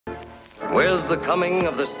With the coming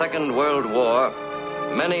of the Second World War,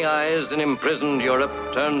 many eyes in imprisoned Europe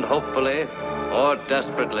turned hopefully or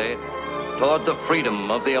desperately toward the freedom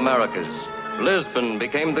of the Americas. Lisbon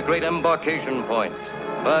became the great embarkation point,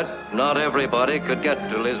 but not everybody could get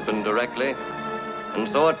to Lisbon directly, and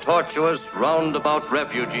so a tortuous roundabout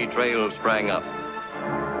refugee trail sprang up.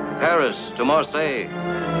 Paris to Marseille,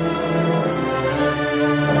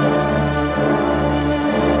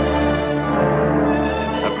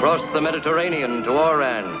 across the Mediterranean to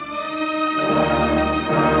Oran,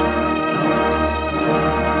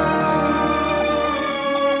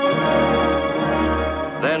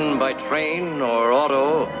 then by train or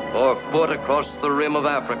auto or foot across the rim of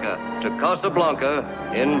Africa to Casablanca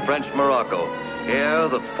in French Morocco. Here,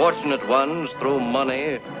 the fortunate ones, through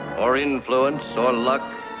money or influence or luck,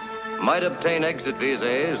 might obtain exit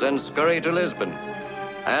visas and scurry to Lisbon,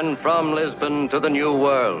 and from Lisbon to the New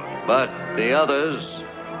World. But the others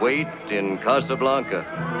wait in Casablanca,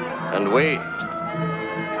 and wait,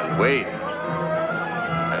 and wait,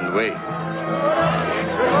 and wait.